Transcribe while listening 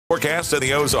Forecast in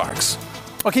the Ozarks.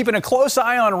 Well, keeping a close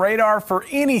eye on radar for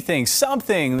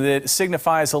something that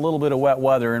signifies a little bit of wet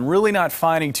weather, and really not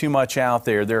finding too much out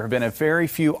there. There have been a very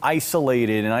few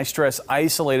isolated, and I stress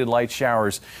isolated, light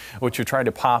showers which are trying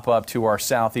to pop up to our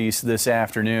southeast this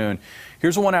afternoon.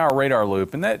 Here's a 1-hour radar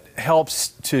loop, and that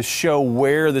helps to show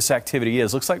where this activity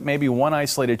is. Looks like maybe one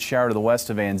isolated shower to the west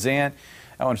of Van Zandt.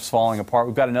 That one's falling apart.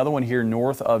 We've got another one here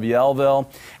north of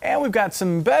Yellville, and we've got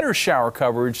some better shower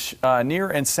coverage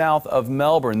near and south of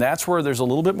Melbourne. That's where there's a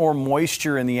little bit more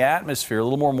moisture in the atmosphere, a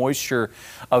little more moisture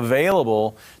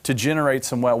available to generate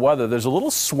some wet weather. There's a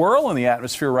little swirl in the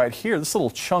atmosphere right here, this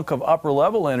little chunk of upper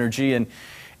level energy, and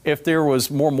if there was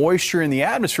more moisture in the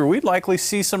atmosphere, we'd likely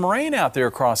see some rain out there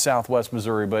across southwest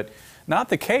Missouri, but not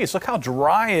the case. Look how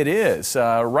dry it is.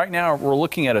 Right now we're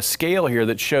looking at a scale here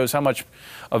that shows how much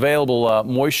available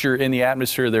moisture in the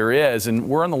atmosphere there is, and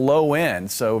we're on the low end,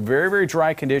 so very, very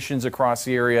dry conditions across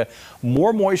the area.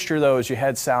 More moisture though as you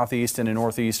head southeast into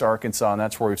northeast Arkansas, and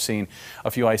that's where we've seen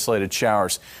a few isolated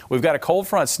showers. We've got a cold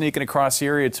front sneaking across the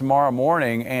area tomorrow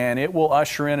morning, and it will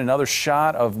usher in another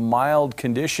shot of mild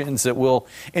conditions that we'll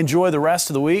enjoy the rest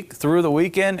of the week, through the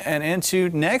weekend, and into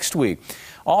next week.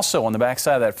 Also, on the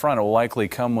backside of that front, it will likely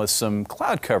come with some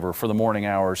cloud cover for the morning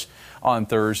hours on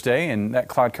Thursday, and that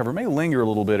cloud cover may linger a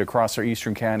little bit across our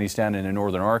eastern counties down into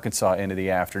northern Arkansas into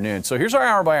the afternoon. So here's our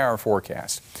hour-by-hour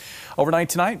forecast. Overnight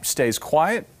tonight stays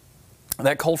quiet.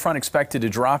 That cold front expected to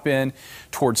drop in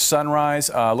towards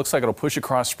sunrise. Looks like it'll push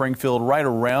across Springfield right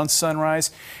around sunrise.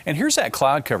 And here's that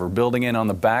cloud cover building in on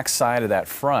the back side of that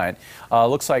front.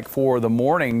 Looks like for the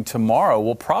morning tomorrow,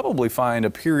 we'll probably find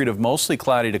a period of mostly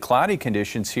cloudy to cloudy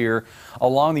conditions here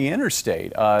along the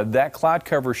interstate. That cloud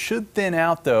cover should thin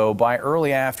out, though, by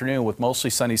early afternoon, with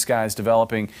mostly sunny skies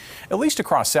developing at least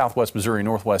across southwest Missouri,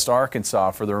 northwest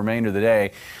Arkansas for the remainder of the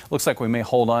day. Looks like we may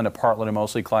hold on to partly to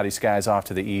mostly cloudy skies off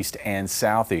to the east and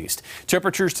southeast.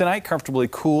 Temperatures tonight comfortably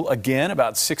cool again,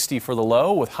 about 60 for the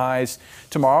low, with highs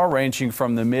tomorrow ranging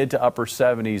from the mid to upper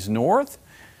 70s north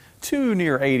to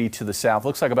near 80 to the south.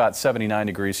 Looks like about 79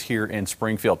 degrees here in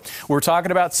Springfield. We're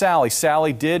talking about Sally.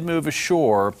 Sally did move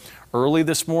ashore early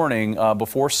this morning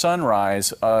before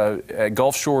sunrise at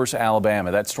Gulf Shores,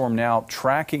 Alabama. That storm now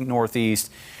tracking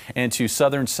northeast into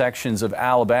southern sections of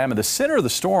Alabama. The center of the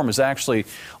storm is actually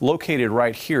located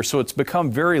right here, so it's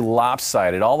become very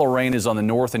lopsided. All the rain is on the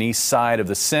north and east side of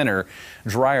the center.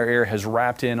 Drier air has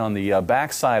wrapped in on the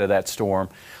back side of that storm.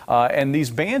 And these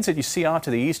bands that you see off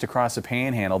to the east across the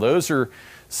Panhandle, those are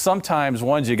sometimes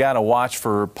ones you got to watch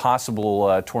for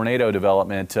possible tornado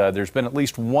development. There's been at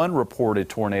least one reported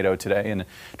tornado today, and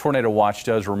tornado watch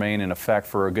does remain in effect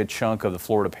for a good chunk of the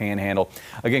Florida Panhandle.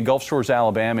 Again, Gulf Shores,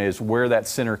 Alabama is where that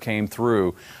center came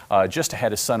through just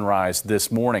ahead of sunrise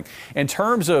this morning. In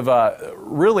terms of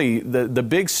really the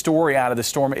big story out of the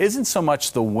storm isn't so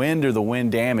much the wind or the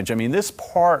wind damage. I mean, this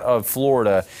part of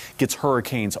Florida gets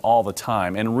hurricanes all the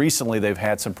time, and recently they've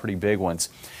had some pretty big ones.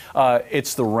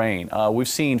 It's the rain. We've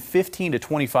seen 15 to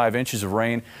 25 inches of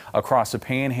rain across the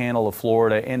Panhandle of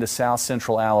Florida into south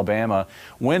central Alabama.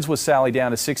 Winds with Sally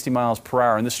down to 60 miles per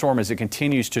hour, and this storm, as it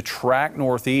continues to track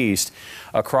northeast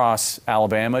across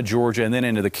Alabama, Georgia, and then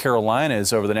into the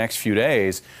Carolinas over the next few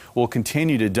days, will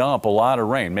continue to dump a lot of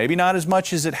rain. Maybe not as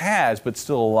much as it has, but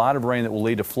still a lot of rain that will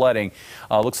lead to flooding.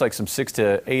 Looks like some 6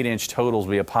 to 8 inch totals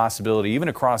will be a possibility, even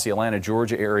across the Atlanta,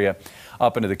 Georgia area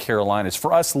up into the Carolinas.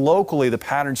 For us locally, the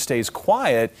pattern stays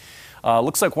quiet.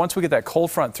 Looks like once we get that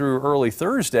cold front through early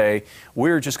Thursday,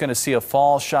 we're just going to see a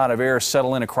fall shot of air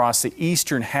settle in across the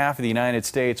eastern half of the United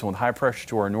States. And with high pressure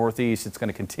to our northeast, it's going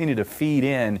to continue to feed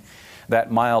in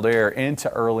that mild air into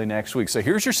early next week. So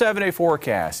here's your 7-day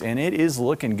forecast, and it is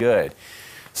looking good.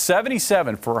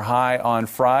 77 for a high on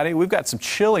Friday. We've got some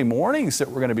chilly mornings that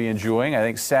we're going to be enjoying. I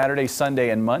think Saturday, Sunday,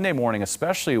 and Monday morning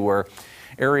especially, where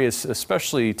areas,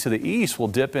 especially to the east, will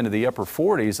dip into the upper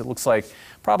 40s. It looks like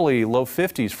probably low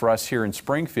 50s for us here in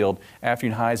Springfield.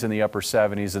 Afternoon highs in the upper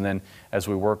 70s, and then as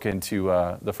we work into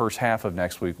the first half of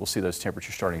next week, we'll see those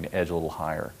temperatures starting to edge a little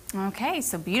higher. Okay,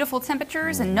 so beautiful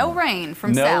temperatures and no rain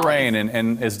from Sally. No rain,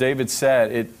 and as David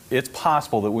said, it's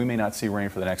possible that we may not see rain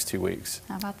for the next 2 weeks.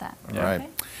 How about that? All right.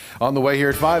 On the way here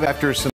at 5 after some